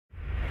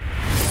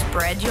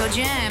Spread your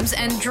jams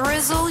and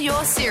drizzle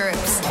your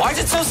syrups. Why is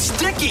it so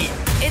sticky?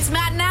 It's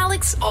Matt and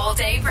Alex All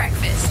Day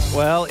Breakfast.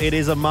 Well, it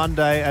is a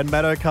Monday, and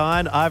Matt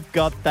O'Kine, I've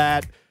got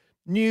that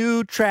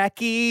new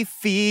tracky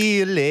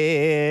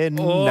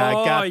feeling. Oh,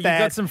 I you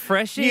got some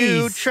freshies.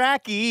 New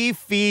tracky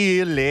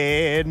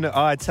feeling.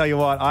 I tell you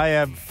what, I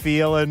am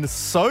feeling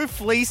so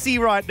fleecy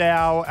right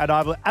now, and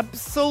I'm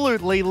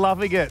absolutely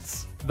loving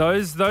it.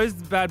 Those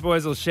bad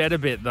boys will shed a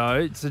bit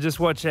though, so just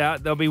watch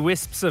out. There'll be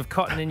wisps of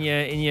cotton in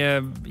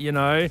your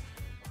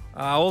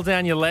all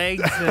down your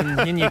legs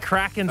and in your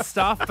crack and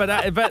stuff.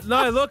 But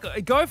no, look,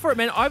 go for it,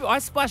 man. I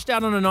splashed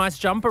out on a nice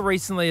jumper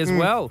recently as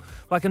well,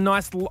 like a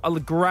nice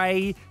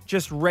grey,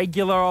 just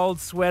regular old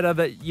sweater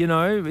that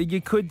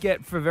you could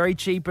get for very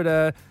cheap at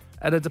a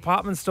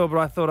department store. But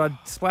I thought I'd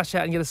splash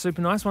out and get a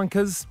super nice one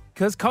because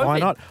COVID. Why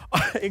not?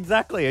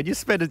 Exactly. And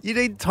you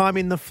need time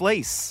in the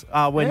fleece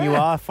when you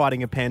are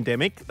fighting a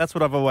pandemic. That's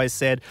what I've always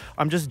said.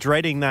 I'm just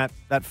dreading that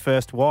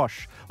first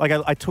wash. Like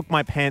I took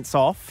my pants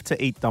off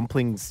to eat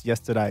dumplings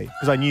yesterday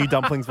because I knew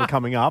dumplings were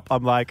coming up.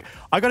 I'm like,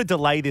 I got to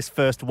delay this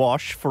first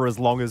wash for as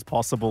long as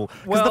possible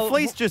because the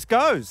fleece just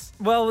goes.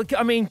 Well,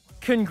 I mean,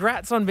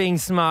 congrats on being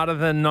smarter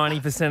than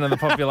 90% of the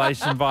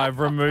population by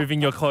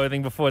removing your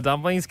clothing before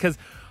dumplings, because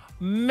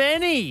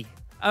many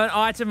an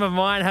item of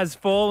mine has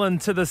fallen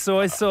to the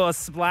soy sauce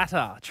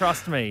splatter.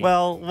 Trust me.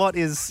 Well, what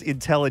is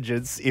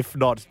intelligence if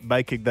not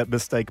making that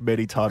mistake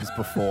many times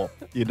before?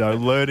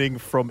 Learning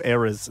from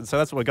errors. And so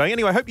that's where we're going.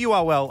 Anyway, I hope you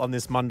are well on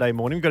this Monday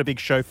morning. We've got a big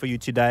show for you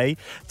today.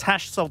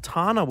 Tash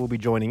Sultana will be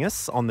joining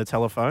us on the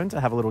telephone to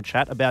have a little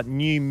chat about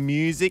new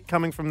music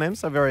coming from them.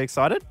 So very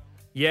excited.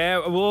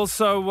 Yeah, we'll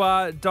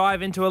also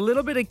dive into a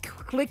little bit of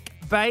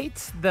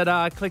clickbait that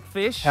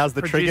Clickfish. How's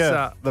the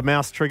trigger, the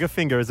mouse trigger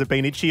finger? Has it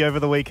been itchy over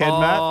the weekend,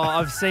 Matt? Oh,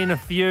 I've seen a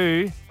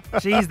few.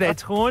 Jeez, they're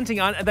taunting.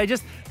 They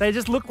just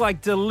look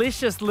like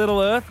delicious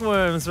little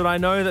earthworms, but I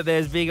know that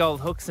there's big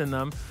old hooks in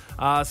them.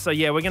 So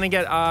yeah, we're going to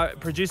get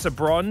producer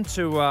Bron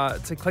to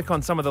click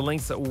on some of the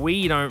links that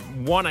we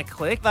don't want to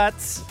click.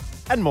 That's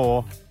and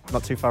more.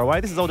 Not too far away.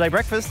 This is All Day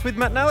Breakfast with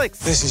Matt and Alex.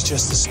 This is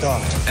just the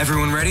start.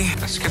 Everyone ready?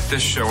 Let's get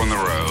this show on the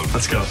road.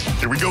 Let's go.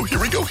 Here we go.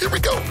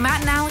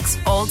 Matt and Alex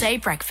All Day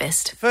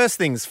Breakfast. First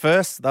things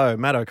first, though,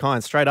 Matt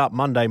O'Kine, straight up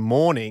Monday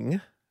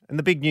morning, and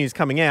the big news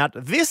coming out,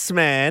 this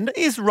man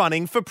is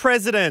running for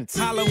president.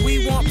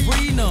 We want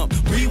prenup.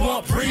 We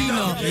want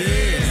prenup.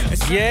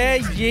 Yeah,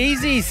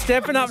 Yeezy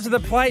stepping up to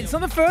the plate. It's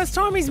not the first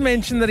time he's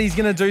mentioned that he's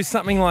going to do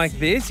something like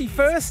this. He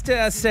first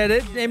said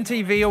it,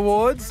 MTV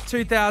Awards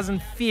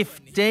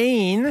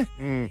 2015.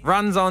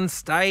 Runs on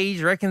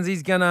stage, reckons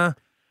he's going to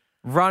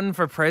run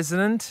for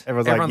president.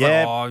 Everyone's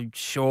like,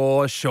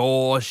 oh,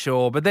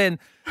 sure. But then,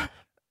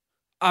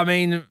 I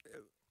mean,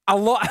 a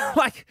lot,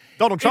 like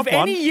Donald Trump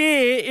won.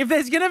 If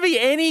there's going to be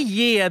any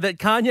year that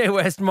Kanye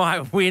West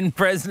might win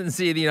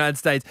presidency of the United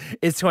States,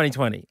 it's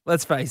 2020.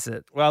 Let's face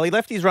it. Well, he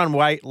left his run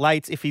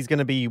late if he's going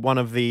to be one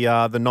of the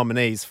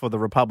nominees for the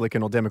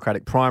Republican or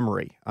Democratic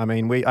primary. I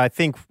mean, I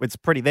think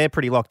they're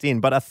pretty locked in.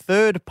 But a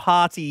third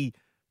party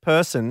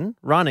person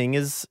running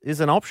is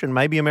an option.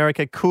 Maybe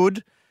America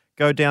could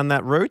go down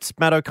that route.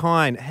 Matt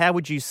O'Kine, how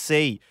would you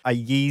see a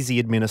Yeezy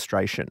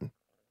administration?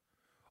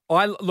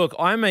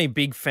 I'm a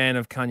big fan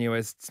of Kanye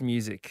West's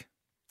music.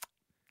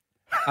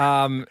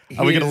 Are we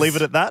going to leave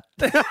it at that?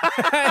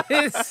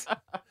 His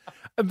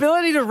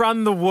ability to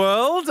run the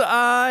world,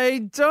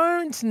 I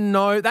don't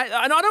know that,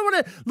 and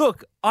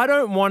I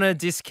don't want to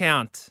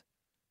discount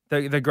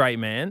the great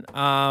man.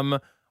 I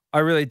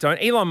really don't.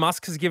 Elon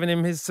Musk has given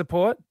him his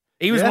support.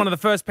 He was one of the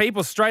first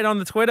people straight on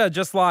the Twitter,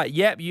 just like,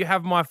 yep, you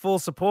have my full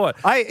support.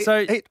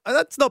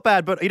 That's not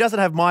bad, but he doesn't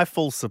have my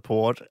full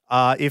support.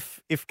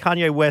 If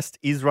Kanye West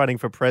is running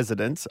for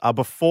president,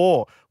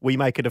 before we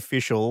make it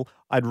official,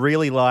 I'd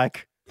really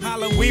like,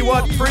 we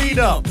want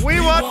freedom.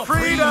 We want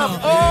freedom.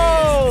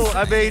 Oh,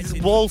 I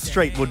mean, Wall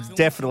Street would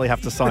definitely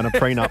have to sign a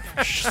prenup,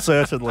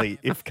 certainly,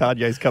 if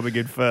Kanye's coming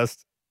in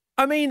first.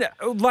 I mean,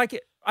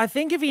 I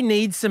think if he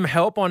needs some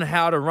help on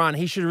how to run,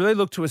 he should really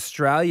look to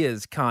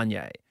Australia's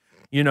Kanye.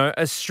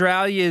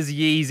 Australia's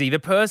Yeezy, the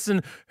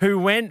person who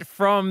went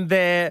from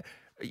their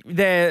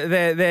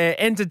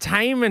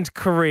entertainment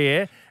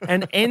career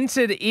and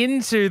entered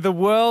into the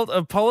world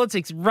of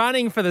politics,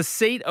 running for the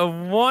seat of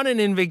Wannon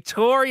in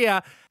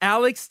Victoria,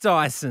 Alex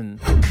Dyson.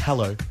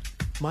 Hello,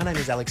 my name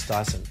is Alex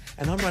Dyson,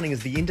 and I'm running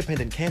as the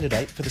independent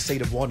candidate for the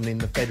seat of Wannon in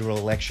the federal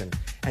election.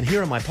 And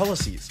here are my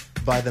policies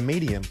via the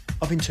medium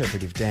of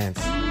interpretive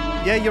dance.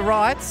 Yeah, you're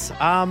right.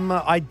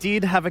 I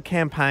did have a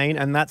campaign,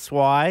 and that's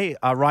why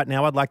right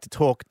now I'd like to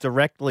talk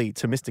directly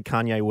to Mr.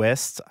 Kanye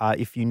West.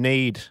 If you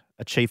need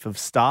a chief of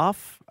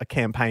staff, a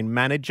campaign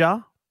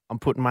manager, I'm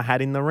putting my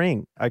hat in the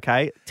ring,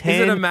 okay?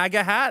 Is it a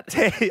MAGA hat?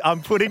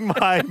 I'm putting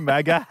my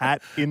MAGA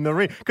hat in the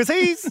ring because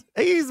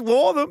he's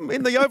wore them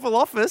in the Oval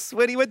Office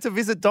when he went to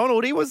visit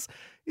Donald. He's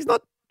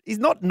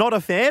not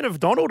a fan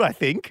of Donald, I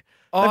think.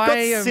 They've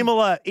got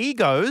similar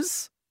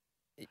egos.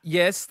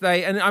 Yes,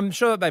 and I'm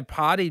sure that they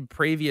partied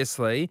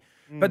previously,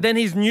 but then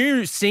his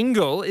new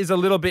single is a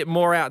little bit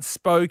more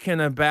outspoken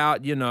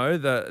about,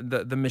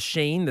 the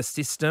machine, the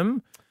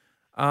system.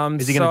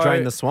 Is he going to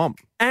drain the swamp?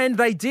 And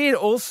they did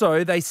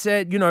also, they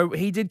said,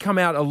 he did come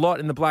out a lot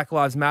in the Black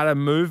Lives Matter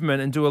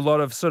movement and do a lot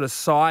of sort of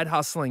side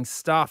hustling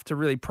stuff to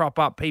really prop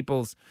up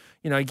people's,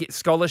 get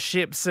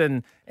scholarships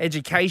and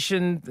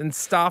education and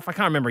stuff. I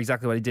can't remember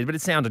exactly what he did, but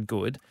it sounded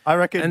good. I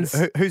reckon,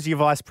 who's your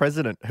vice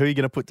president? Who are you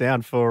going to put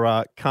down for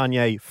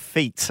Kanye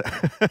feet?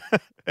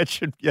 That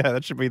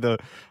should be the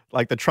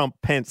Trump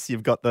Pence.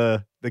 You've got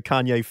the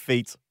Kanye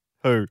feet.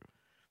 Who?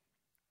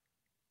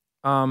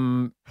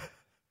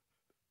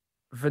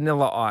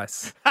 Vanilla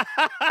Ice.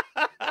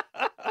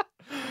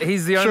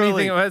 He's the only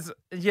thing who has.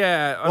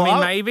 Yeah, I mean,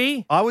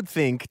 maybe. I would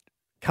think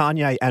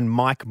Kanye and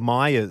Mike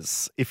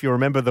Myers, if you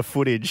remember the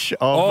footage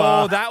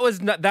of. That was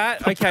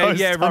that. Okay,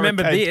 yeah,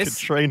 remember this.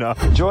 Katrina.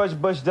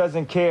 George Bush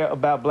doesn't care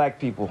about black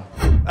people.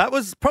 That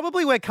was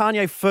probably where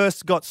Kanye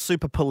first got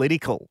super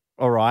political.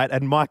 All right,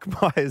 and Mike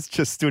Myers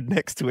just stood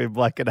next to him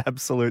like an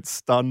absolute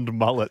stunned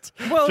mullet,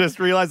 just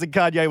realizing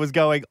Kanye was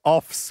going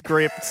off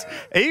script.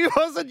 He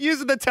wasn't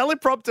using the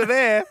teleprompter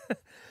there.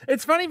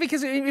 It's funny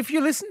because if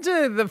you listen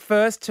to the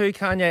first two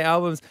Kanye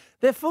albums,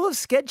 they're full of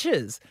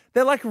sketches.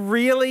 They're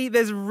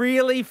there's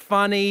really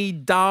funny,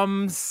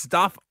 dumb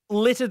stuff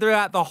littered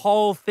throughout the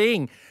whole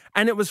thing.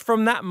 And it was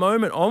from that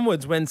moment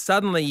onwards when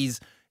suddenly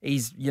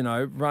he's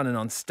running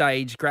on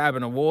stage,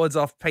 grabbing awards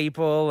off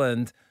people,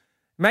 and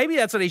maybe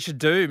that's what he should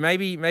do.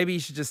 Maybe he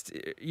should just,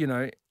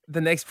 the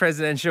next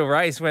presidential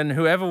race, when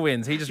whoever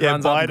wins, he just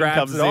runs up and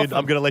grabs it off them.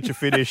 I'm going to let you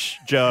finish,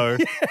 Joe.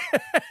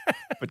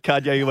 But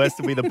Kanye West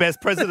will be the best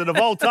president of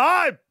all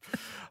time.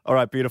 All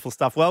right, beautiful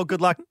stuff. Well,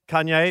 good luck,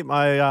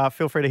 Kanye.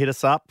 Feel free to hit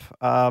us up,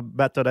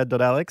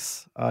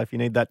 matt.ed.alex, if you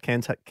need that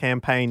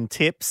campaign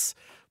tips.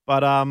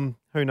 But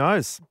who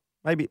knows?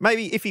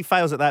 Maybe if he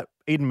fails at that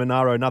Eden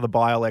Monaro, another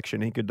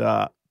by-election, he could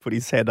put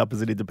his hand up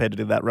as an independent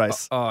in that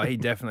race. Oh, he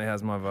definitely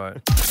has my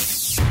vote.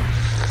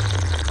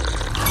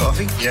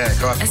 Coffee? Yeah,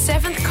 coffee. A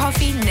seventh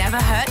coffee never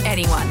hurt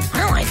anyone.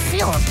 Oh, I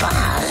feel a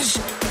buzz.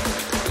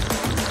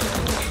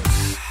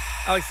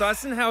 Alex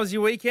Dyson, how was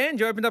your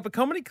weekend? You opened up a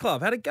comedy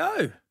club. How'd it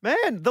go?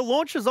 Man, the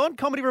launch is on.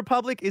 Comedy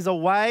Republic is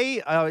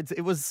away.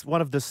 It was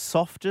one of the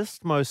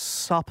softest, most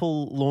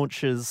supple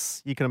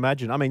launches you can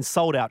imagine. I mean,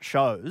 sold out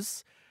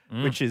shows,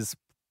 which is,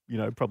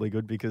 probably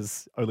good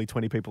because only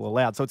 20 people are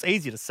allowed. So it's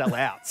easier to sell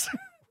out.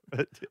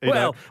 But,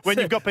 when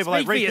you've got people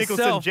like Reece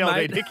Nicholson,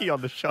 Geraldine Hickey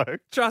on the show.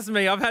 Trust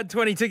me, I've had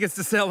 20 tickets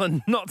to sell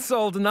and not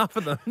sold enough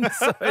of them,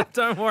 so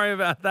don't worry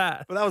about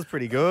that. Well, that was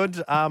pretty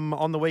good.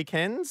 On the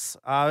weekends,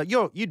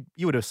 you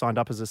would have signed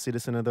up as a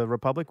citizen of the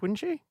Republic,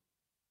 wouldn't you?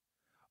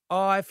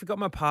 Oh, I forgot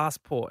my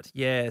passport.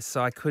 Yeah,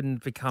 so I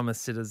couldn't become a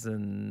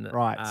citizen.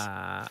 Right.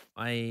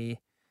 I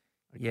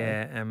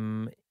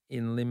am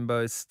in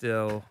limbo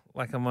still.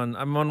 Like I'm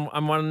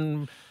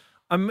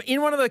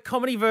in one of the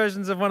comedy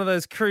versions of one of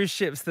those cruise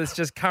ships that's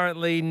just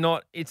currently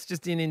not, it's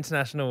just in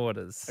international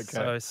waters.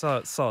 Okay.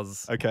 So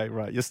soz. Okay,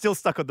 right. You're still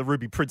stuck on the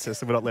Ruby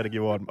Princess and we're not letting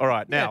you on. All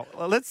right, now,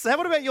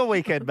 what about your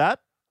weekend, Matt?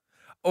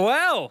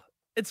 Well,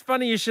 it's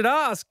funny you should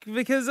ask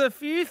because a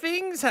few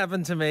things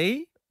happened to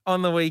me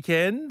on the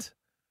weekend.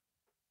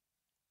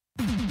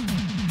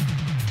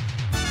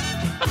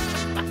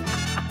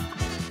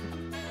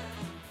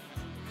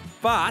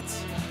 But,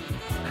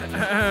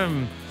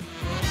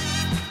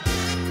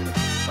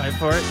 wait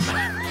for it.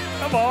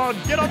 Come on,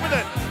 get on with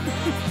it.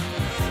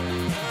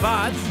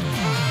 But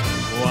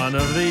one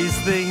of these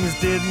things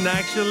didn't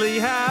actually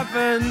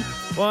happen.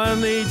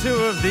 Only two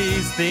of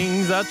these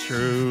things are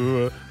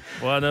true.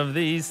 One of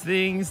these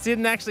things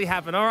didn't actually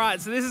happen. All right,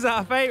 so this is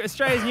our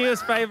Australia's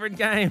newest favourite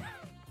game.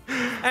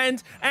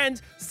 And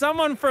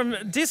someone from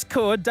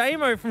Discord,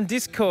 Damo from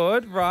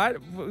Discord, right,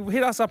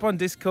 hit us up on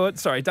Discord.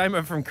 Sorry,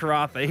 Damo from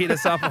Karratha hit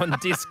us up on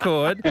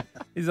Discord.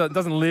 He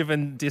doesn't live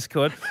in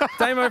Discord.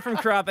 Damo from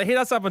Karratha hit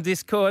us up on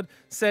Discord,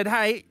 said,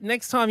 hey,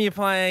 next time you're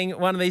playing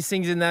one of these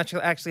things didn't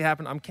actually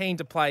happen, I'm keen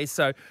to play.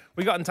 So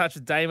we got in touch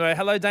with Damo.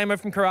 Hello, Damo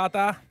from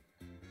Karratha.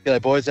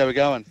 G'day, boys. How we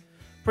going?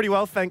 Pretty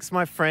well, thanks,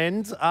 my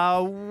friend.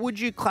 Would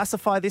you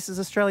classify this as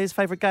Australia's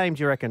favourite game,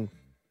 do you reckon?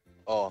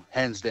 Oh,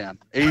 hands down.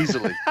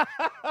 Easily.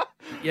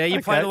 Yeah,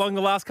 you played along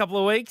the last couple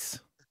of weeks?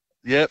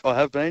 Yep, I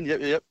have been.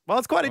 Yep. Well,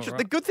 it's quite interesting.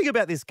 Right. The good thing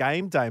about this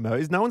game, Damo,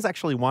 is no one's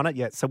actually won it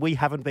yet, so we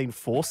haven't been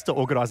forced to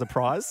organise a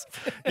prize.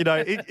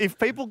 If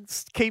people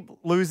keep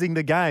losing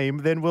the game,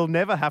 then we'll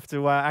never have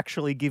to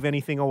actually give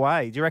anything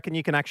away. Do you reckon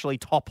you can actually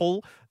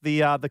topple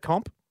the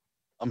comp?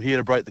 I'm here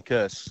to break the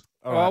curse.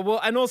 All right. Oh, well,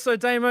 and also,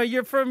 Damo,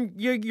 you're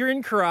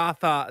in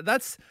Karratha.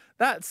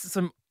 That's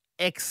some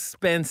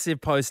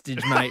expensive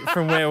postage, mate,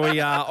 from where we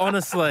are,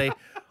 honestly.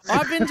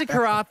 I've been to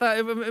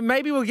Karratha.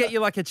 Maybe we'll get you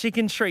like a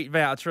chicken treat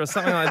voucher or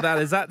something like that.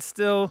 Is that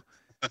still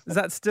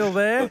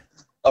there?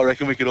 I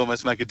reckon we could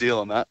almost make a deal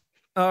on that.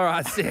 All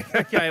right, sick.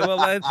 Okay,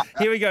 well,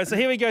 here we go. So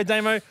here we go,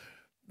 Damo.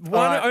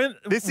 One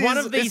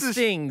of these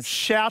things.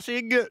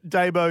 Shouting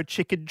Damo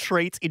chicken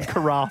treats in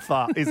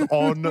Karratha is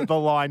on the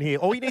line here.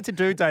 All you need to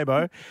do,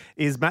 Damo,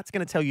 is Matt's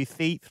going to tell you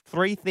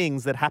three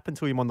things that happened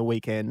to him on the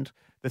weekend.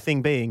 The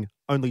thing being,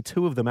 only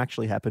two of them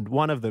actually happened.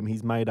 One of them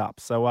he's made up.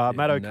 So,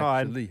 Matt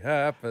O'Kine,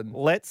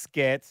 let's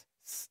get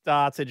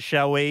started,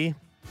 shall we?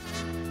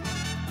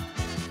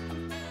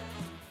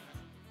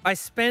 I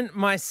spent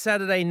my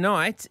Saturday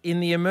night in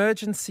the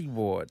emergency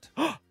ward.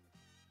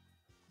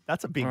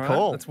 That's a big All right,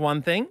 call. that's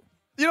one thing.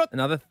 You're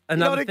not,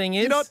 Another thing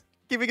is... You're not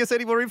giving us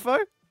any more info?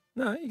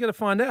 No, you got to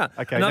find out.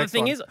 Okay, Another next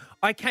thing one. is,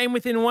 I came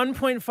within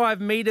 1.5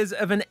 meters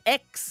of an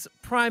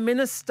ex-prime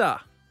minister.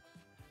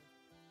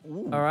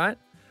 All right.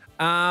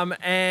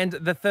 And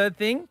the third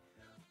thing,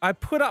 I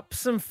put up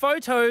some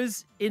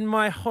photos in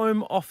my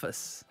home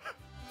office.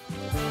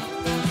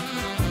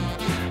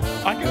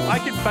 I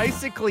can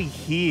basically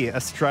hear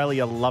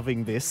Australia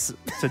loving this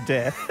to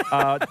death.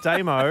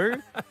 Damo,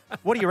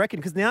 what do you reckon?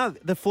 Because now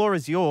the floor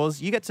is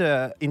yours. You get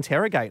to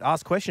interrogate,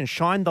 ask questions,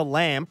 shine the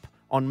lamp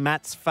on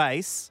Matt's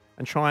face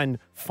and try and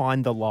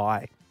find the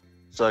lie.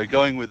 So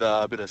going with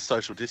a bit of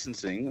social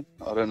distancing,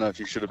 I don't know if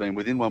you should have been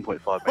within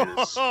 1.5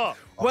 metres.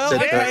 Well,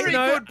 said okay, very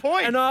no, good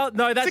point. And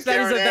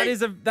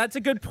that's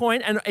a good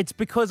point, and it's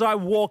because I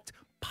walked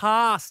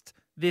past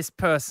this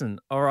person.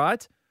 All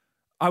right,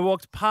 I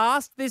walked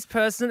past this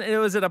person, and it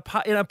was at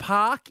in a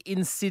park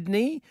in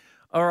Sydney.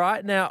 All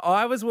right, now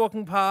I was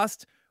walking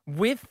past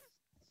with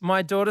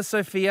my daughter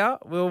Sophia.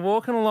 We were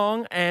walking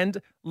along,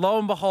 and lo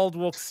and behold,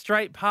 walked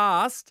straight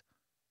past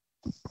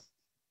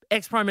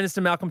ex-Prime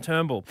Minister Malcolm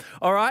Turnbull.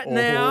 All right,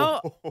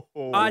 now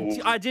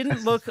I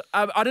didn't look.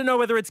 I don't know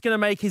whether it's going to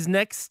make his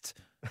next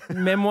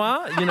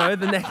memoir. You know,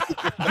 the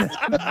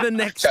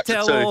next Chapter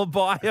tell-all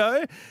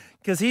bio,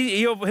 because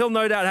he'll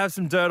no doubt have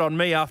some dirt on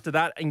me after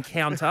that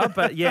encounter.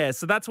 But yeah,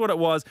 so that's what it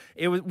was.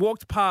 It was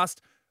walked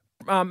past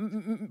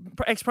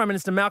ex-Prime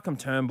Minister Malcolm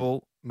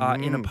Turnbull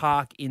in a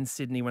park in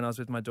Sydney when I was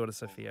with my daughter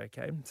Sophia.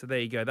 Okay, so there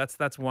you go.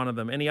 That's one of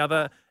them. Any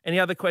other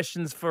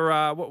questions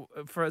for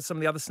some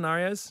of the other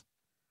scenarios?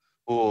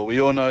 Well, we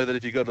all know that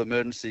if you've got an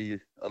emergency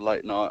a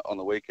late night on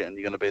the weekend,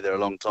 you're going to be there a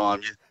long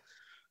time.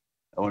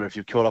 I wonder if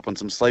you've caught up on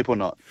some sleep or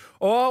not.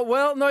 Oh,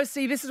 well, no,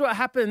 see, this is what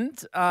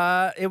happened.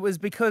 It was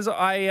because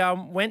I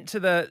went to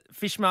the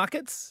fish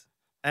markets,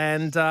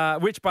 and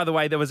which, by the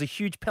way, there was a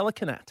huge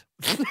pelican at.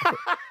 There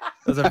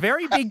was a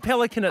very big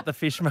pelican at the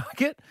fish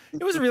market.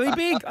 It was really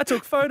big. I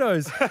took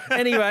photos.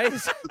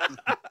 Anyways,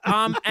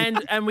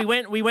 and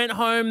we went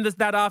home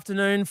that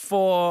afternoon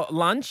for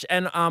lunch,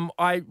 and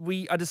I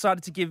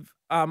decided to give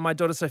my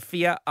daughter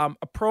Sophia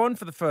a prawn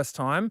for the first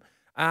time,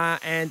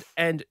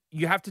 and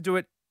you have to do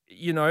it,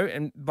 you know,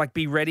 and like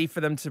be ready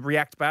for them to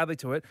react badly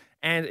to it.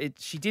 And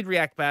she did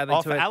react badly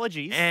to for it.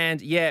 allergies.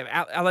 And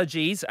yeah,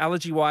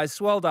 allergy-wise,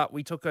 swelled up.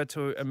 We took her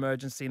to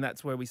emergency, and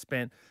that's where we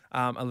spent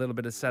a little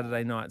bit of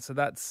Saturday night. So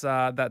that's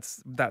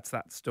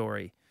that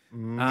story.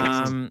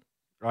 Right.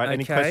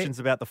 Any okay. questions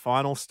about the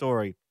final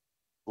story?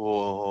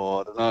 Oh,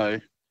 I don't know.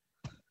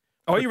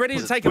 Oh, are you ready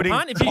to take a Putting-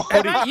 punt? If you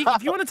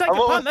want to take a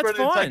punt, that's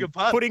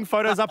fine. Putting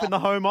photos up in the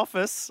home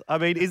office. I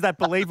mean, is that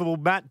believable?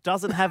 Matt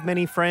doesn't have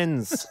many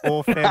friends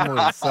or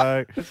family,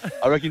 so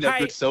I reckon you have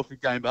Hey. good selfie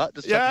game, but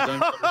just chuck your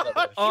own photos up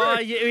there. Oh,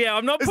 yeah,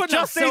 I'm not It's putting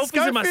up Justine selfies of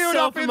Schofield myself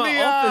up in in my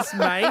the, office,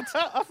 mate.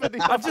 up in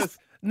the I've office. just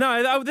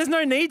no. There's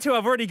no need to.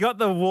 I've already got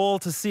the wall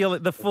to seal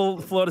it, the full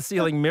floor to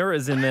ceiling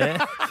mirrors in there,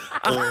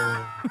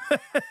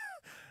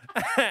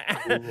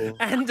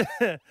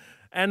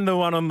 and the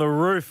one on the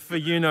roof for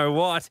you know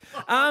what.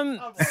 So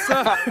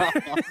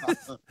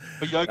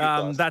For yoga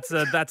class.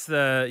 that's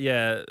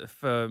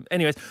for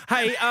anyways.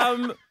 Hey,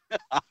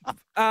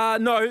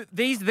 no,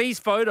 these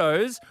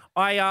photos,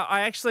 I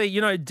actually,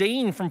 you know,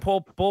 Dean from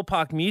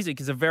Ballpark Music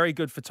is a very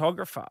good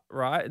photographer,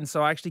 right? And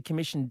so I actually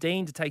commissioned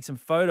Dean to take some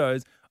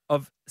photos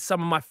of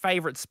some of my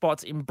favorite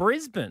spots in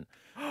Brisbane,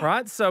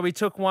 right? So we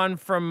took one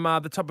from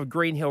the top of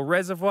Green Hill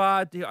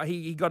Reservoir.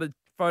 He got a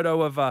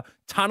photo of a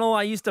tunnel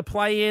I used to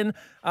play in.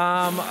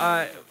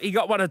 He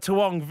got one of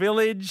Toowong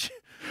Village.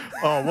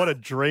 Oh, what a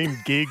dream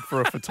gig for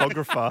a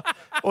photographer.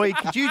 Oi,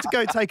 could you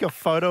go take a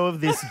photo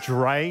of this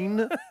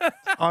drain?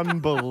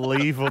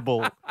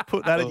 Unbelievable.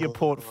 Put that in your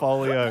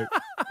portfolio.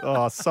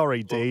 Oh,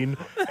 sorry, Dean.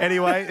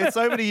 Anyway, it's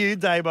over to you,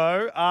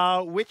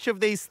 Damo. Which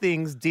of these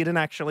things didn't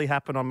actually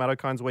happen on Matt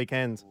O'Kine's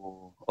weekend?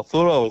 I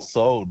thought I was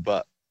sold,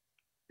 but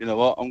you know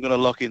what? I'm going to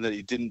lock in that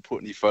you didn't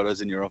put any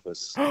photos in your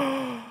office.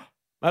 Matt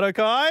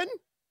O'Kine?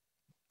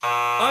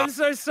 I'm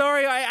so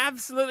sorry. I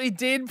absolutely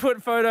did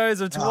put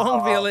photos of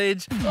Toowong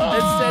Village,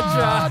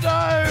 etc.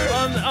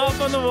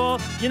 Up on the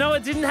wall. You know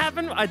what didn't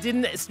happen? I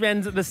didn't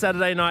spend the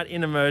Saturday night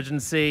in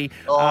emergency.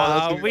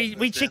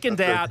 We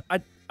chickened out.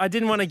 I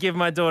didn't want to give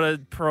my daughter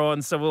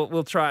prawns, so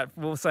we'll try it.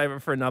 We'll save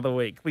it for another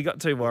week. We got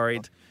too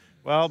worried.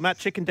 Well, Matt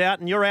chickened out,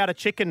 and you're out of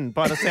chicken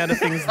by the sound of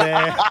things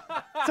there.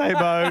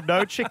 Tamo,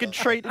 no chicken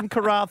treat in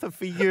Karratha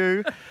for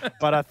you.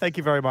 But thank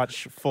you very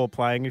much for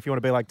playing. If you want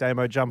to be like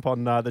Damo, jump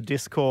on the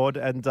Discord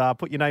and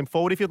put your name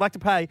forward if you'd like to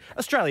play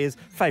Australia's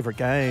favourite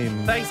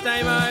game. Thanks,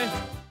 Damo.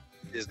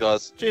 Cheers,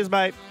 guys. Cheers,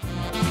 mate.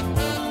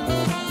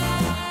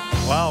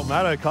 Wow,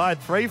 Matt O'Kine,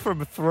 3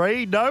 from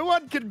 3. No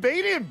one can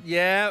beat him.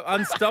 Yeah,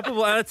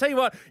 unstoppable. And I tell you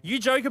what, you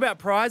joke about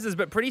prizes,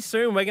 but pretty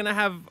soon we're going to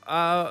have,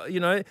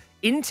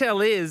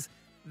 intel is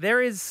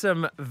there is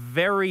some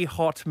very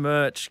hot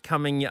merch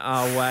coming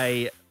our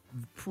way.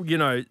 You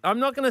know, I'm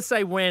not going to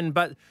say when,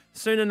 but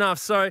soon enough.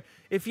 So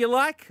if you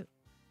like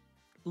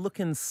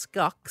looking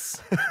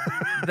scucks,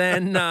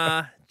 then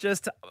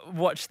just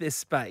watch this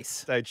space.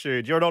 Stay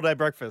tuned. You're an all-day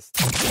breakfast.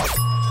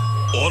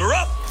 Order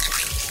up.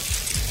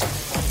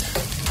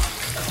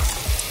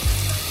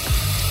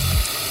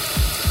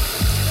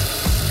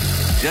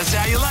 Just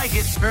how you like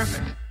it.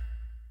 Perfect.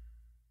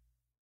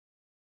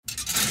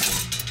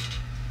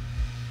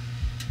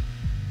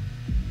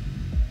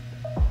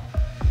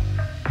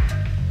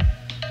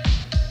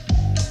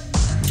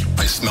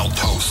 I smell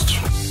toast.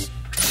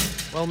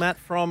 Well, Matt,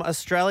 from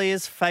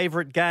Australia's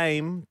favourite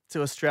game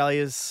to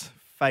Australia's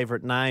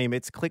favourite name,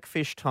 it's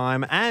Clickfish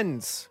time.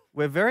 And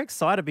we're very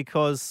excited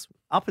because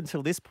up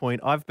until this point,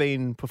 I've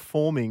been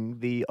performing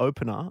the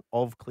opener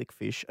of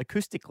Clickfish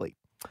acoustically.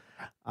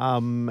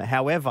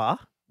 However,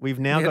 we've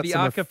now got the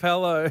some...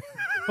 acapella.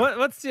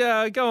 What's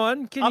go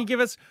on? Can you give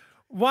us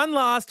one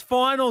last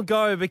final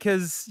go?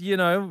 Because, you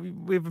know,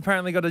 we've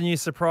apparently got a new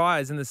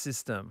surprise in the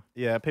system.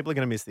 Yeah, people are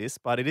going to miss this,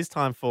 but it is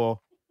time for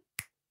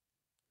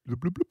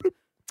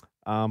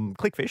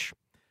Clickfish.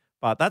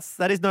 But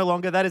that is no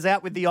longer. That is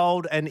out with the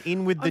old and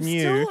in with the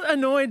new. I'm still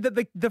annoyed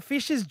that the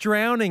fish is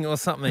drowning or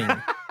something.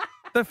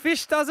 The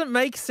fish doesn't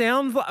make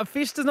sounds. A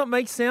fish does not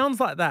make sounds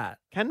like that.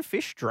 Can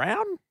fish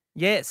drown?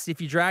 Yes, if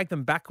you drag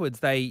them backwards,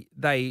 they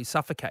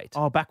suffocate.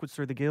 Oh, backwards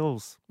through the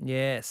gills.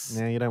 Yes.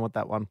 Yeah, you don't want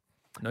that one.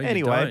 No,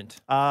 anyway, you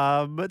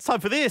don't. It's time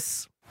for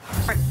this.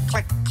 Click,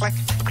 click, click.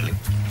 Click,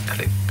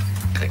 click,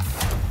 click.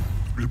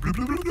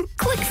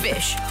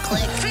 Clickfish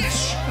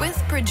Clickfish. with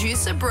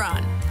producer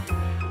Bron.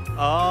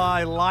 Oh,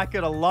 I like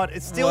it a lot.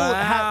 It still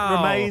Wow.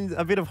 remains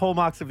a bit of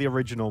hallmarks of the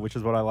original, which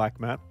is what I like,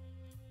 Matt.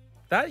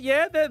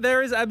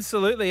 There is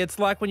absolutely. It's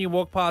like when you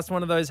walk past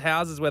one of those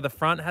houses where the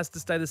front has to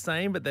stay the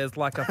same, but there's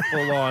like a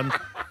full-on,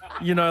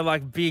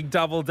 like big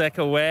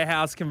double-decker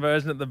warehouse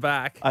conversion at the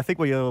back. I think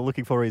what you're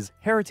looking for is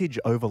heritage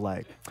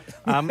overlay.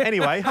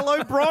 Anyway,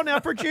 hello, Bron,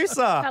 our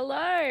producer.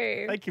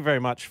 Hello. Thank you very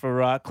much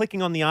for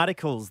clicking on the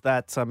articles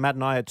that Matt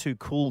and I are too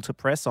cool to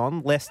press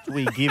on, lest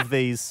we give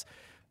these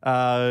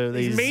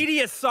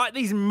media site,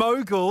 these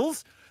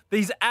moguls,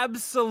 these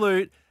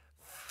absolute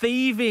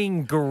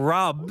thieving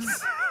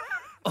grubs.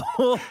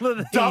 All of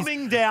these.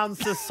 Dumbing down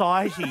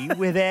society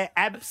with their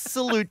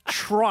absolute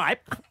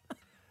tripe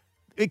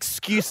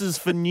excuses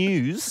for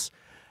news.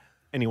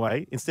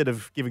 Anyway, instead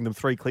of giving them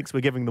 3 clicks,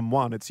 we're giving them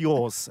 1. It's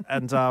yours.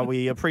 And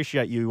we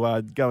appreciate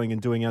you going and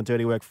doing our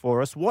dirty work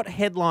for us. What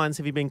headlines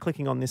have you been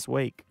clicking on this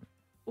week?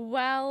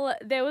 Well,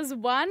 there was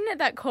one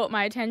that caught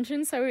my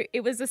attention. So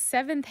it was a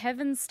Seventh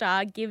Heaven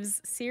star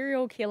gives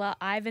serial killer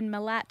Ivan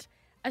Milat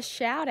a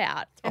shout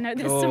out. I know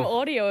there's some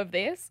audio of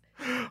this.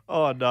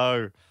 Oh,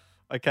 no.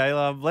 Okay,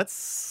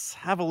 let's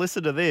have a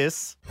listen to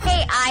this.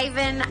 Hey,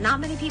 Ivan.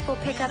 Not many people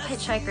pick up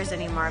hitchhikers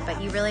anymore,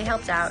 but you really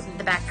helped out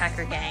the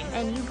backpacker gang.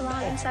 And you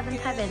belong in Seventh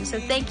Heaven, so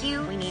thank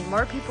you. We need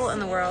more people in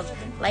the world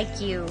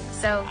like you.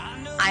 So,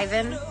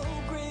 Ivan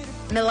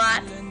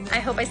Milat, I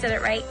hope I said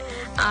it right,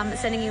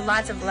 sending you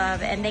lots of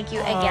love. And thank you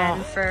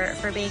again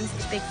for being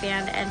such a big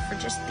fan and for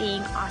just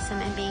being awesome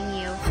and being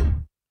you.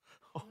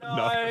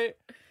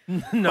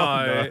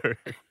 No.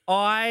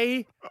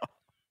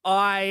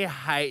 I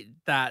hate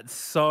that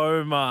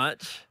so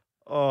much.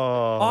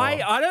 Oh.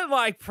 I don't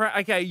like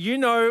okay, you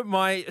know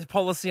my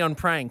policy on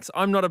pranks.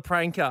 I'm not a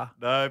pranker.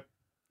 No.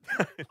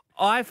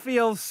 I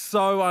feel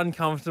so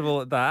uncomfortable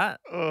at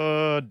that.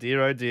 Oh,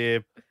 dear, oh,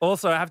 dear.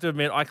 Also, I have to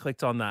admit, I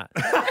clicked on that.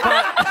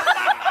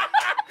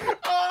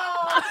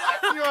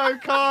 You're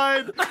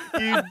kind.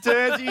 You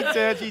dirty,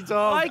 dirty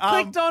dog. I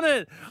clicked on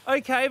it.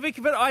 Okay,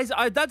 but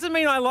I that doesn't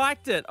mean I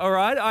liked it, all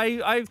right?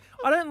 I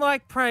don't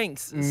like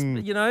pranks,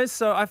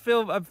 so I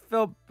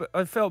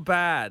felt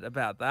bad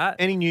about that.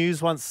 Any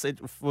news once it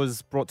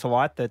was brought to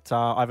light that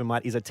Ivan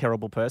Milat is a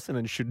terrible person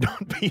and should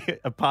not be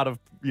a part of,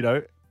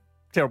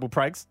 terrible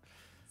pranks?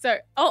 So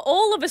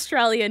all of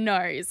Australia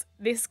knows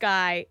this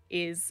guy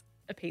is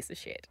a piece of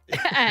shit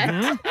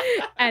and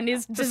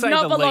does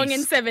not belong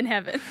in Seven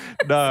Heaven.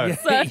 No.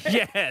 So,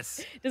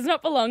 yes. Does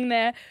not belong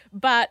there.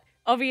 But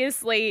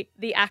obviously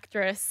the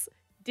actress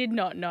did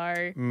not know,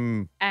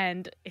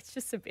 and it's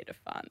just a bit of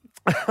fun.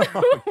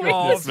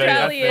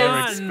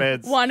 Australia's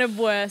one of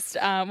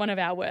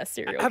our worst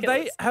serial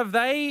killers. Have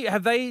they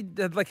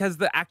has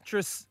the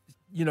actress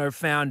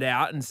found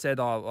out and said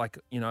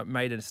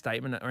made a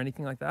statement or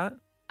anything like that?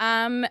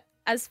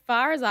 As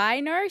far as I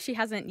know, she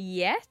hasn't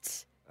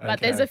yet. But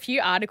there's a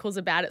few articles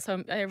about it,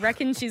 so I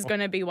reckon she's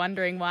going to be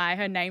wondering why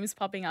her name's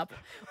popping up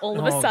all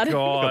of a sudden.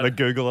 God. Got the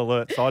Google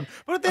alerts on.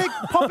 But they're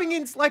popping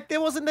in,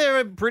 wasn't there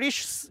a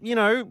British,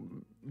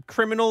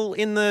 criminal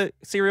in the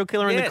serial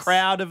killer in the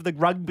crowd of the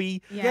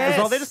rugby as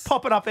well? They're just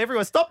popping up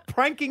everywhere. Stop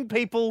pranking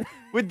people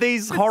with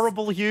these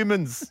horrible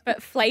humans.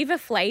 But Flavor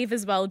Flav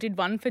as well did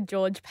one for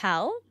George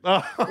Pal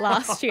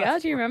last year.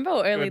 Do you remember?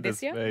 Or early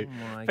this year?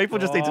 Oh People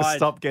just need to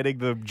stop getting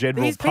the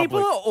general These public. people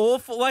are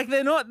awful.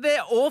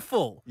 They're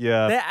awful.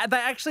 Yeah. They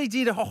actually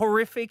did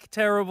horrific,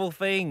 terrible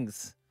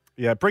things.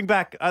 Yeah, bring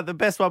back, the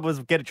best one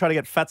was trying to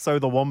get Fatso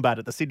the Wombat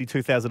at the Sydney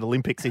 2000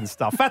 Olympics in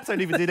stuff. Fatso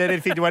never did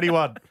anything to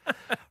anyone.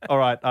 All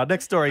right,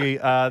 next story.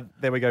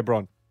 There we go,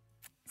 Bron.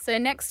 So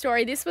next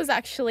story, this was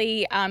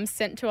actually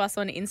sent to us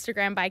on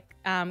Instagram by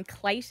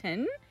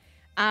Clayton.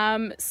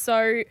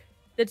 So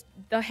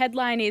the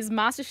headline is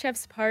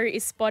MasterChef's Poe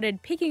is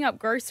spotted picking up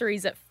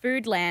groceries at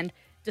Foodland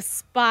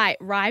despite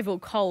rival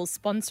Coles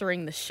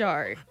sponsoring the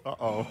show.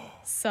 Uh-oh.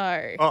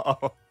 So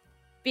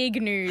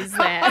big news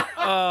there.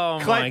 Oh,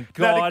 my Now,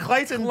 God. did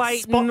Clayton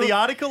spot the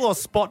article or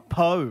spot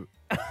Poe?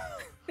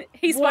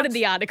 He spotted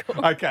the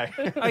article. Okay.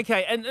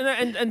 Okay,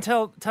 and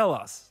tell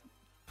us,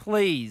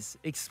 please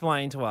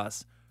explain to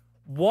us,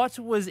 what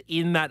was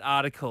in that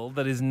article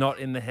that is not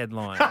in the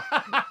headline?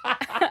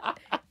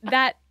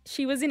 That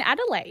she was in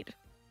Adelaide.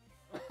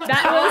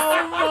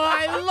 Oh,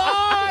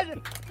 my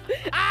Lord!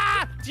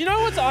 Do you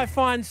know what I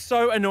find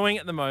so annoying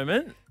at the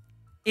moment?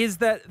 Is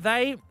that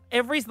the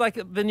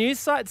news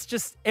sites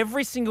just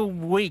every single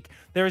week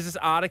there is this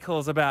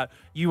articles about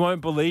you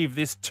won't believe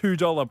this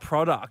 $2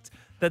 product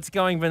that's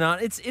going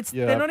banana.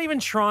 They're not even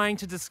trying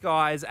to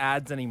disguise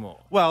ads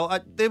anymore. Well,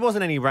 there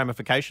wasn't any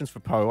ramifications for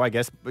Poe, I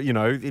guess, but,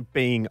 it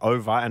being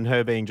over and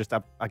her being just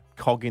a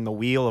cog in the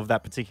wheel of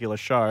that particular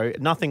show.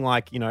 Nothing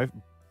like,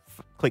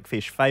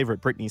 Clickfish favourite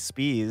Britney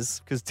Spears,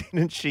 because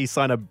didn't she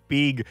sign a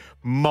big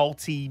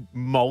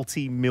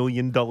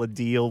multi-million-dollar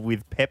deal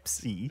with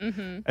Pepsi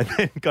and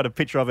then got a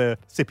picture of her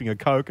sipping a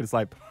Coke and it's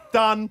like,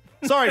 done.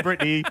 Sorry,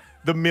 Britney,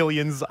 the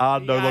millions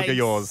are no longer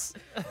yours.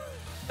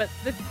 But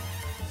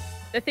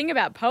the thing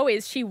about Poe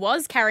is she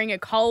was carrying a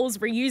Coles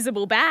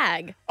reusable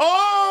bag.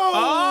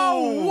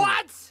 Oh,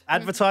 what?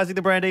 Advertising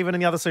the brand even in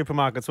the other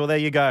supermarkets. Well, there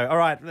you go. All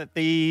right,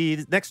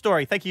 the next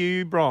story. Thank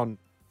you, Bron.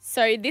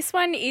 So this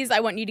one is, I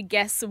want you to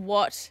guess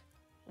what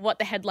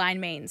the headline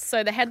means.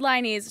 So the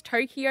headline is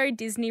Tokyo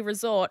Disney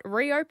Resort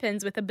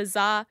reopens with a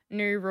bizarre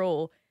new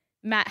rule.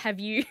 Matt, have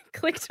you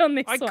clicked on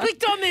this one? I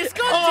clicked on this.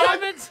 God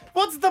damn it.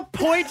 What's the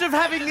point of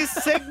having this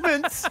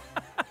segment?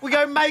 We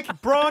go make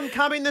Bron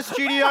come in the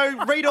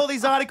studio, read all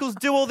these articles,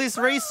 do all this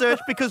research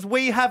because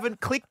we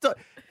haven't clicked on.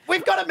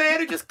 We've got a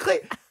man who just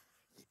clicked.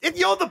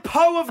 You're the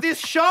Poe of this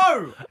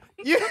show.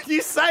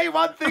 You say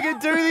one thing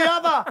and do the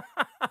other.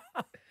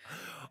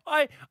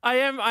 I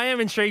am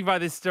intrigued by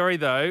this story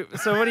though.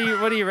 So what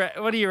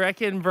do you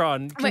reckon,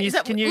 Bron? Can you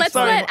let's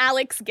let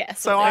Alex guess.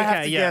 So I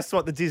have to guess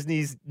what the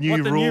Disney's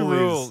new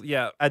rule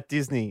is at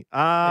Disney.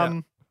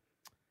 Oh,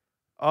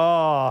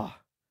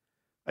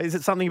 is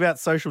it something about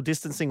social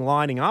distancing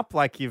lining up?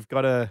 Like you've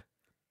got to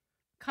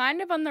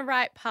kind of on the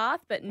right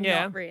path, but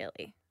not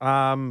really.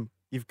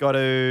 You've got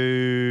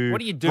to what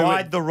do you do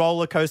ride the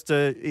roller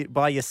coaster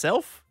by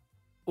yourself?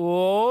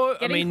 Or,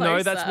 Getting no,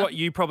 closer. that's what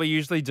you probably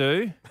usually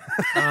do.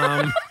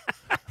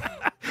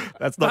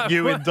 That's not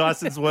you in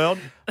Dyson's world.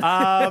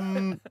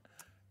 Close.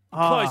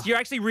 You're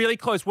actually really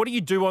close. What do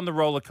you do on the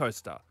roller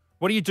coaster?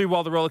 What do you do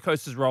while the roller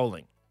coaster's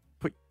rolling?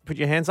 Put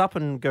your hands up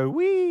and go,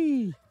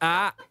 wee.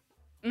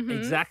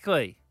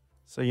 Exactly.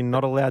 So you're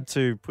not allowed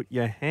to put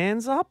your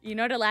hands up? You're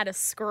not allowed to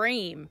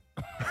scream.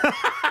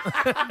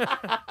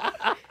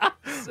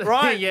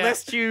 Right,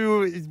 lest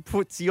you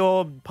put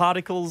your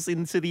particles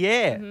into the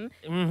air.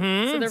 So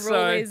the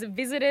rule is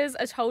visitors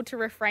are told to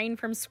refrain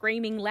from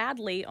screaming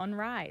loudly on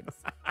rides.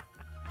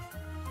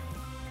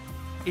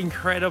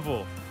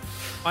 Incredible.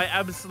 I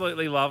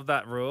absolutely love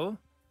that rule.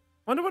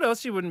 Wonder what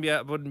else you wouldn't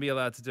be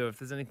allowed to do if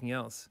there's anything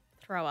else.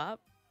 Throw up.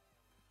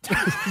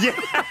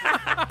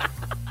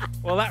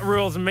 Well, that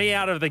rules me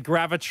out of the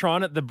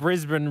Gravitron at the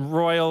Brisbane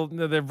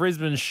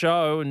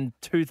show in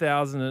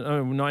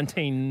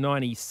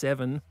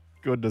 1997.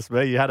 Goodness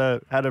me, you had a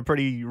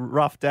pretty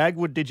rough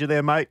Dagwood, did you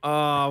there, mate?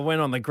 I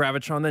went on the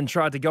Gravitron, then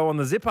tried to go on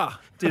the zipper.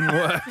 Didn't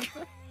work.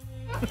 All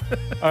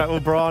right, well,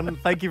 Bron,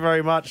 thank you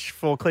very much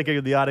for clicking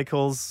on the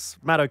articles.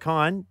 Matt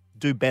O'Kine,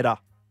 do better.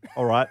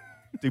 All right,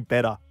 do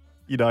better.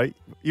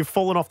 You've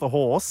fallen off the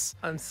horse.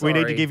 I'm sorry. We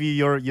need to give you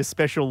your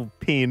special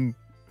pin.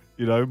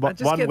 1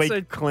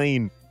 week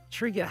clean.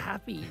 Trigger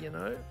happy,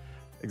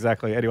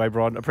 Exactly. Anyway,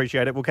 Bron,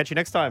 appreciate it. We'll catch you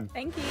next time.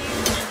 Thank you.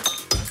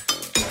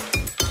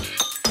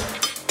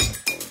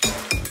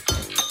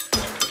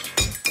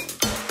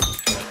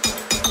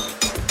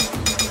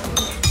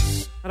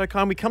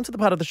 O'Kine, we come to the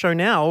part of the show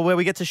now where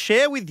we get to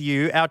share with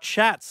you our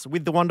chats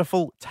with the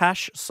wonderful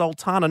Tash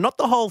Sultana. Not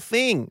the whole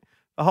thing.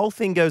 The whole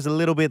thing goes a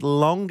little bit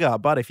longer,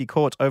 but if you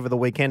caught over the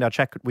weekend our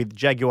chat with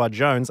Jaguar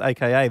Jones,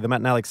 a.k.a. the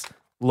Matt and Alex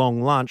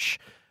Long Lunch,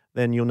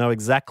 then you'll know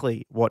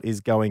exactly what is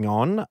going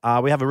on.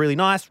 We have a really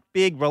nice,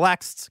 big,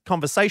 relaxed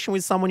conversation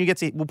with someone.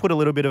 We'll put a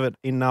little bit of it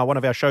in one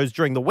of our shows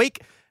during the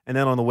week and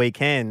then on the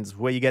weekends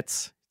where you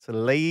get to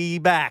lay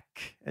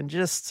back and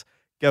just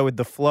go with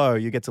the flow.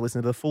 You get to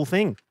listen to the full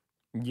thing.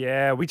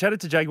 Yeah, we chatted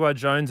to Jaguar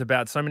Jones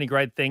about so many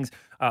great things,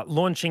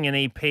 launching an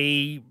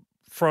EP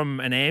from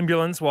an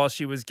ambulance while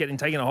she was getting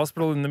taken to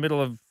hospital in the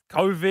middle of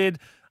COVID,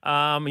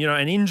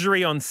 an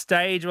injury on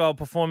stage while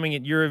performing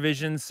at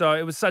Eurovision. So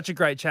it was such a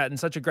great chat and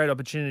such a great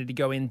opportunity to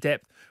go in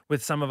depth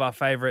with some of our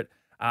favourite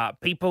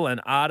people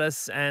and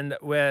artists. And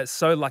we're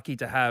so lucky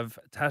to have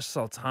Tash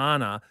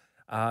Sultana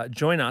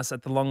join us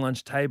at the long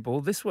lunch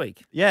table this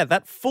week. Yeah,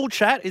 that full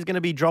chat is going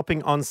to be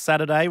dropping on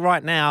Saturday.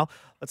 Right now,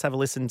 let's have a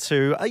listen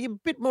to a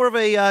bit more of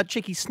a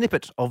cheeky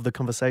snippet of the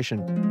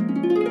conversation.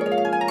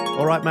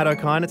 All right, Matt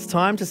O'Kine, it's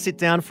time to sit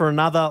down for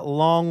another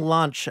long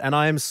lunch, and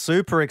I am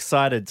super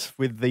excited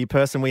with the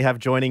person we have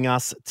joining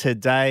us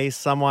today,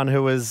 someone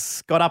who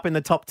has got up in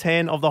the top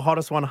 10 of the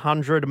Hottest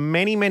 100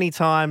 many, many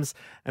times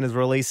and is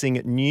releasing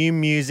new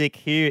music.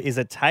 Here is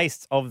a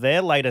taste of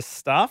their latest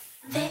stuff.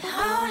 They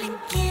only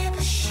give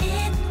a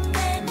shit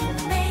when you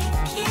make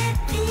it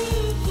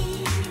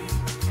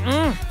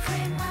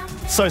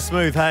be. So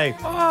smooth, hey?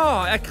 Oh,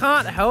 I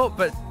can't help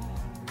but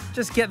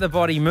just get the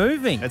body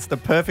moving. It's the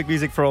perfect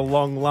music for a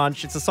long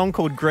lunch. It's a song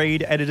called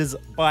Greed, and it is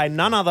by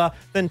none other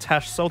than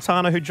Tash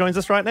Sultana, who joins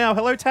us right now.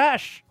 Hello,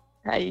 Tash.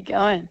 How you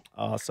going?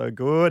 Oh, so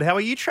good. How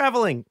are you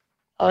travelling?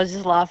 I was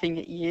just laughing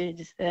at you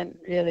just then,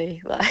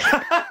 really,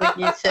 like when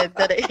you said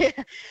that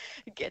it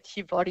gets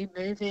your body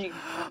moving.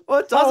 Well,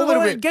 it does a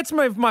little bit. It gets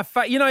my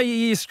face. You know,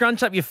 you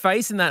scrunch up your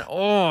face in that,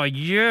 oh,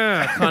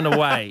 yeah, kind of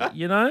way,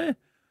 you know?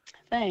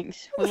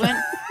 Thanks. We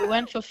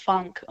went for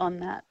funk on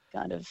that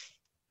kind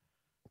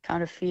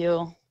of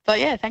feel. But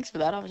yeah, thanks for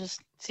that. I was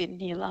just sitting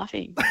here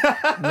laughing.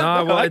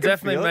 No, well, it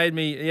definitely made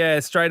me,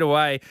 straight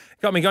away.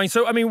 Got me going.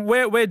 So, I mean,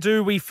 where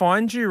do we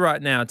find you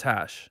right now,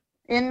 Tash?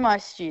 In my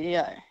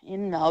studio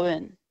in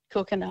Melbourne,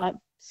 cooking up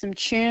some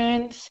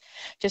tunes.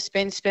 Just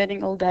been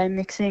spending all day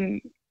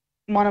mixing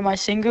one of my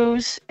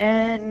singles,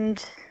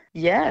 and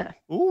yeah.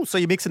 Ooh, so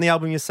you're mixing the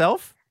album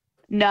yourself?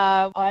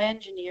 No, I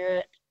engineer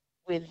it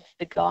with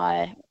the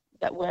guy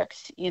that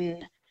works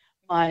in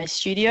my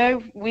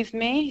studio with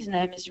me. His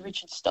name is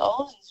Richard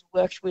Stoles. He's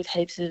worked with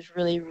heaps of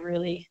really,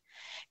 really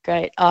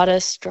great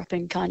artists,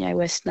 dropping Kanye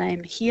West's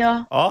name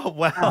here. Oh,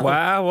 wow.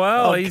 Wow,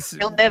 well,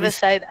 he'll never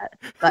say that,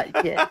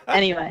 but yeah,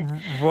 anyway.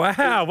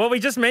 Wow. Well, we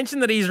just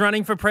mentioned that he's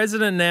running for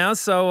president now,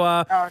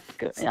 so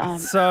good.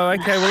 So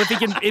okay, well, if he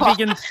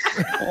can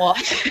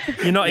what?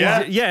 You're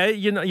not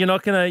you're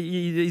not going to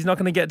he's not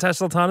going to get Tash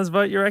Sultana's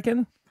vote, you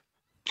reckon?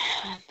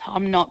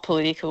 I'm not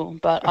political,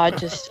 but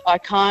I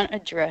can't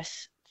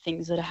address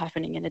things that are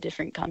happening in a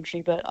different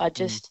country, but I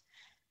just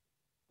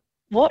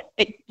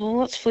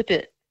let's flip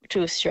it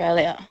to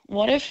Australia.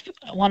 What if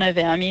one of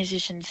our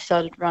musicians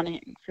started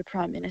running for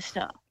Prime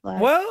Minister?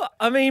 Well,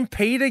 I mean,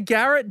 Peter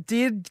Garrett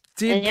did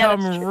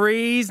come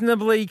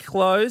reasonably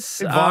close.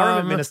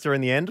 Environment Minister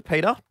in the end,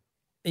 Peter.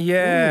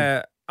 Yeah.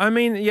 Ooh. I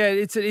mean, yeah,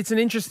 it's an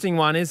interesting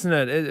one, isn't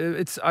it?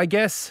 It's I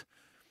guess.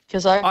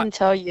 Because I can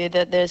tell you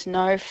that there's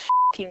no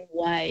fucking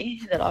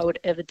way that I would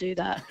ever do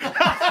that.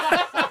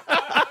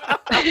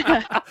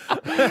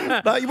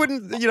 No, you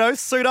wouldn't,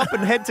 suit up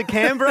and head to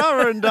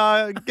Canberra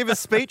and give a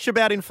speech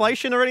about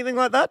inflation or anything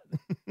like that?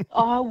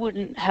 I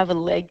wouldn't have a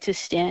leg to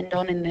stand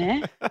on in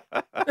there.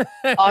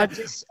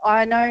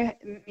 I know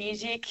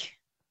music,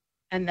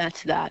 and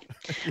that's that.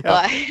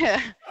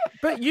 Yeah.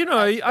 But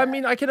I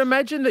mean, I can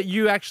imagine that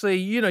you actually,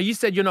 you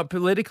said you're not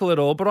political at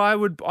all, but I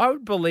would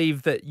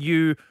believe that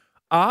you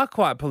are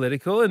quite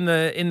political in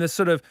the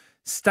sort of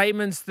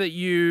statements that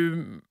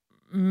you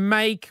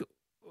make.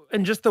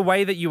 And just the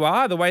way that you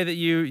are, the way that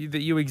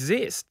you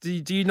exist.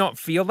 Do you not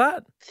feel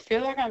that? I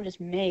feel like I'm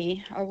just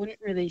me. I wouldn't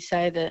really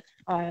say that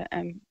I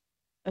am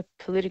a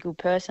political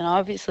person. I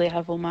obviously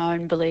have all my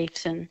own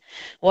beliefs and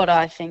what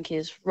I think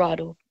is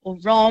right or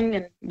wrong,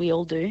 and we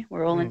all do.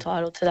 We're all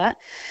entitled to that.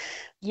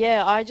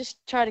 Yeah, I just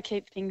try to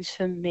keep things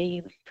for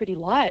me pretty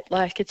light.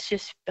 Like, it's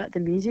just about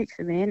the music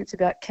for me, and it's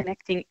about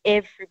connecting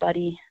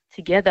everybody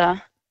together,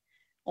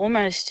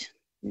 almost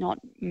not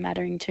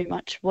mattering too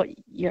much what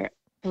your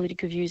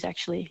political views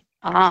actually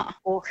are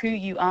or who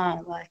you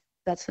are. Like,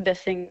 that's the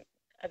best thing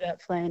about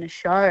playing a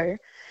show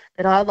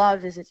that I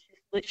love, is it's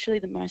literally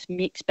the most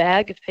mixed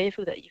bag of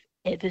people that you've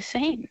ever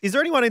seen. Is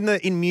there anyone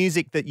in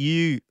music that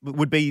you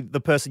would be the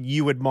person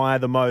you admire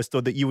the most,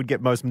 or that you would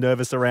get most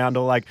nervous around,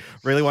 or like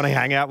really want to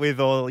hang out with,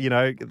 or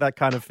that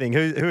kind of thing?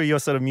 Who are your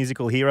sort of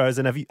musical heroes,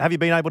 and have you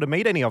been able to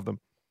meet any of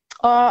them?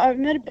 I've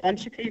met a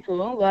bunch of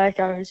people. Like,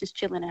 I was just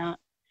chilling out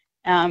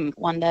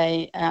one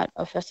day at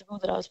a festival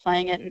that I was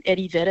playing at, and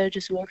Eddie Vedder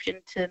just walked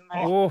into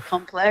my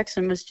complex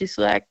and was just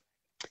like,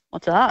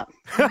 "What's up?"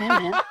 Hey,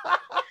 man.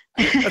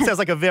 That sounds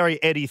like a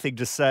very Eddie thing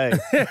to say.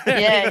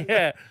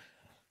 Yeah.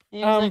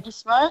 He was like, "You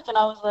smoke?" And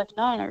I was like,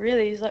 "No, not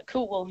really." He's like,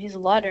 "Cool, well, here's a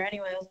lighter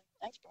anyway." I was like,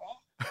 "Thanks, bro."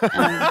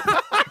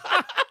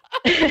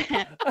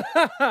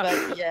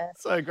 But yeah,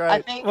 so great.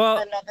 I think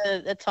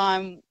a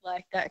time,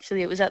 like,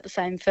 actually it was at the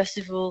same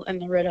festival,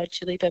 and the Red Hot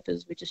Chili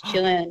Peppers were just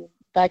chilling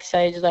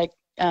backstage, like,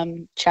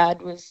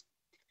 Chad was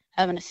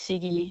having a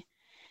ciggy,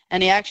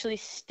 and he actually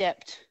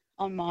stepped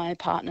on my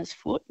partner's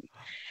foot,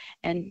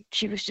 and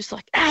she was just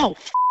like, "Ow,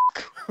 f***,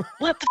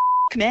 what the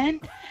f***, man?"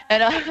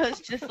 And I was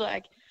just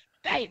like,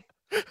 "Babe,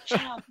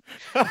 shut up."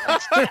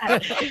 That's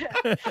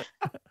Chad.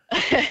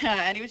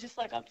 And he was just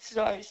like, "I'm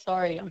so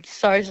sorry. I'm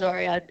so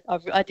sorry.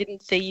 I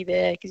didn't see you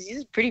there," because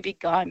he's a pretty big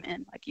guy,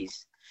 man. Like,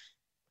 he's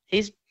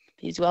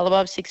well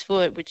above 6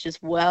 foot, which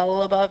is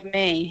well above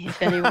me.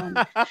 If anyone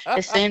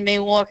has seen me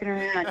walking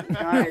around, you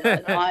know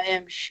that I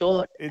am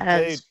short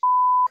as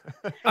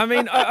I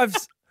mean,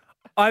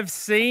 I've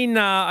seen.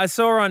 I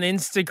saw on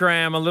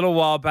Instagram a little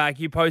while back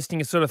you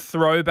posting a sort of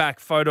throwback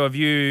photo of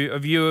you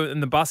in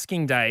the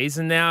busking days,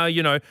 and now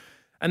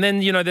and then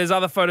there's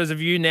other photos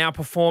of you now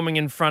performing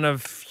in front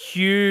of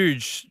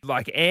huge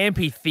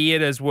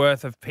amphitheaters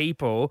worth of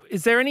people.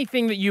 Is there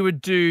anything that you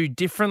would do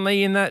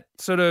differently in that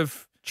sort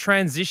of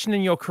transition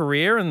in your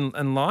career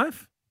and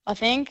life? I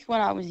think when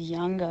I was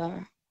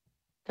younger,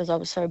 because I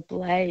was so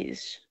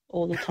blazed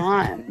all the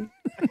time,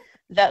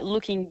 that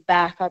looking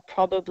back, I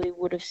probably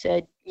would have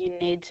said, you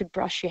need to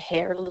brush your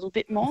hair a little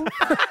bit more.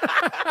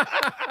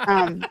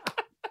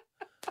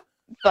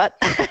 But,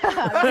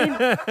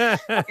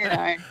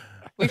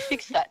 we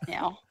fixed that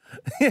now.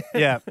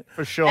 Yeah,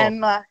 for sure.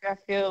 And, I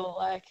feel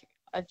like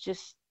I've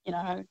just,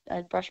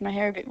 I'd brush my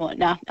hair a bit more.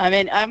 No, I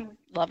mean, I'm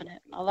loving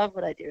it. I love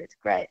what I do. It's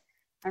great.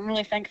 I'm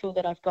really thankful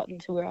that I've gotten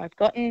to where I've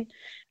gotten.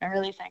 I'm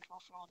really thankful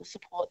for all the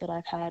support that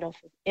I've had off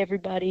of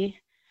everybody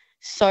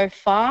so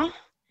far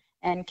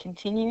and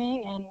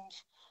continuing. And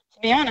to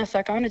be honest,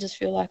 I kind of just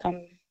feel like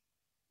I'm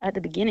at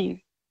the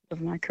beginning of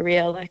my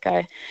career. Like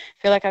I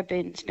feel like I've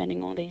been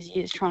spending all these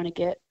years trying to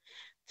get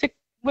to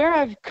where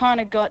I've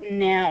kind of gotten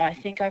now. I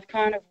think I've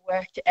kind of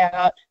worked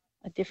out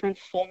a different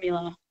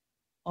formula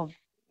of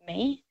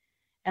me,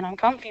 and I'm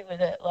comfy with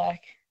it.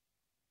 Like,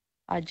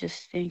 I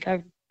just think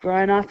I've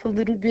grown up a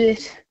little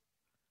bit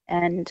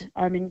and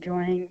I'm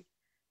enjoying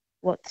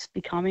what's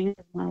becoming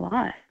of my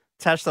life.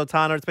 Tash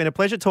Sultana, it's been a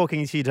pleasure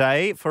talking to you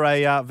today for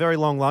a very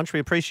long lunch. We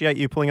appreciate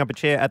you pulling up a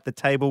chair at the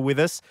table with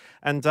us,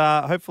 and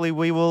hopefully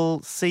we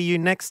will see you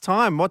next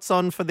time. What's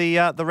on for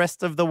the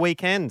rest of the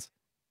weekend?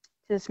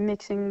 Just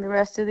mixing the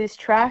rest of this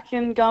track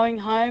and going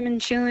home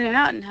and chilling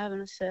out and having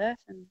a surf.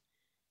 And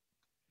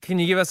can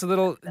you give us a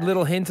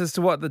little hint as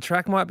to what the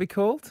track might be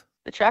called?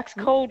 The track's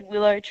called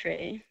Willow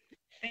Tree,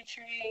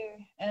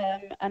 featuring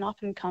an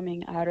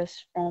up-and-coming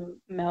artist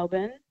from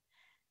Melbourne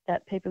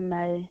that people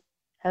may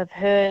have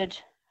heard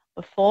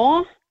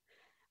before.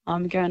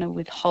 I'm going to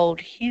withhold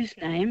his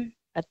name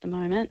at the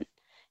moment,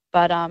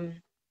 but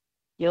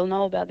you'll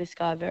know about this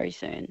guy very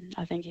soon.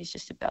 I think he's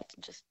just about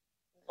to just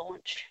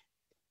launch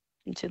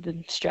into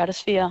the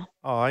stratosphere.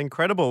 Oh,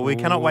 incredible. We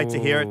cannot wait to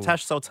hear it.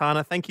 Tash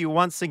Sultana, thank you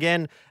once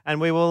again, and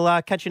we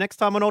will catch you next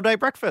time on All Day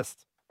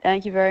Breakfast.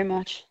 Thank you very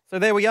much. So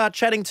there we are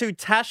chatting to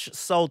Tash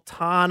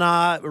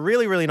Sultana.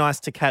 Really, really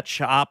nice to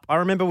catch up. I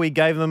remember we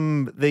gave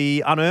them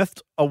the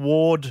Unearthed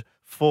Award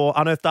for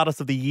Unearthed Artist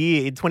of the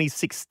Year in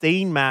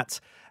 2016, Matt.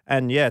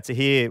 And yeah, to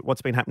hear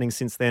what's been happening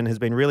since then has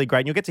been really great.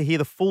 And you'll get to hear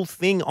the full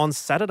thing on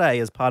Saturday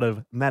as part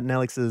of Matt and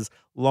Alex's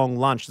long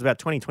lunch. It's about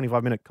 20,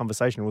 25-minute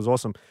conversation. It was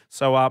awesome.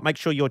 So make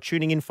sure you're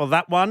tuning in for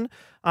that one.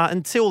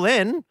 Until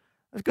then,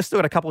 I've still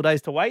got a couple of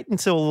days to wait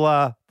until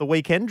the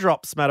weekend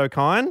drops, Matt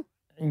O'Kine.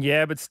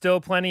 Yeah, but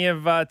still plenty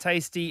of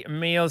tasty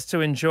meals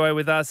to enjoy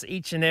with us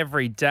each and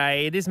every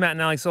day. It is Matt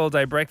and Alex All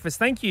Day Breakfast.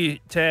 Thank you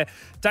to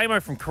Damo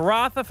from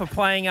Karratha for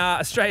playing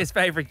Australia's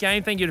favourite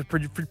game. Thank you to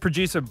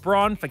producer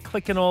Bron for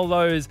clicking all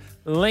those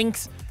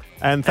links.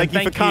 And thank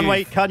you for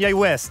Kanye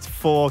West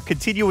for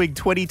continuing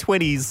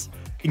 2020's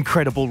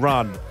incredible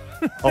run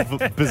of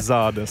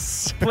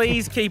bizarreness.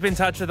 Please keep in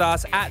touch with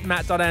us at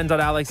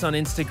matt.and.alex on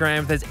Instagram.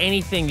 If there's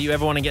anything that you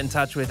ever want to get in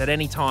touch with at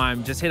any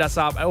time, just hit us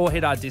up or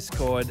hit our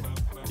Discord.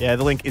 Yeah,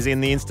 the link is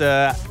in the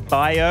Insta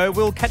bio.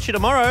 We'll catch you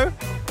tomorrow.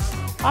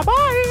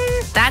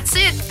 Bye-bye. That's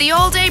it. The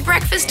All Day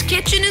Breakfast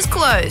kitchen is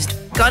closed.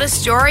 Got a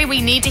story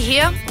we need to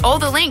hear? All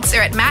the links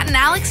are at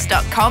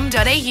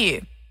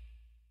mattandalex.com.au.